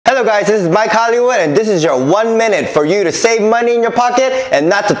Hello guys, this is Mike Hollywood and this is your 1 minute for you to save money in your pocket and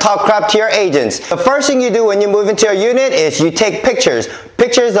not to talk crap to your agents. The first thing you do when you move into your unit is you take pictures.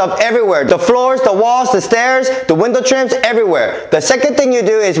 Pictures of everywhere. The floors, the walls, the stairs, the window trims, everywhere. The second thing you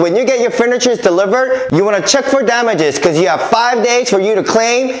do is when you get your furniture delivered, you want to check for damages because you have 5 days for you to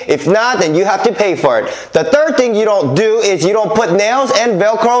claim. If not, then you have to pay for it. The third thing you don't do is you don't put nails and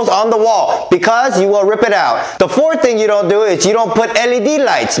velcros on the wall because you will rip it out. The fourth thing you don't do is you don't put LED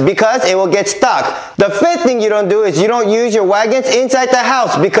lights because it will get stuck. The fifth thing you don't do is you don't use your wagons inside the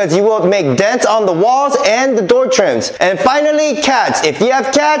house because you will make dents on the walls and the door trims. And finally, cats. If you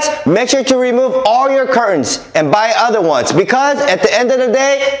have cats, make sure to remove all your curtains and buy other ones because at the end of the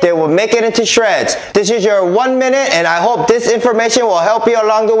day, they will make it into shreds. This is your 1 minute and I hope this information will help you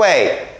along the way.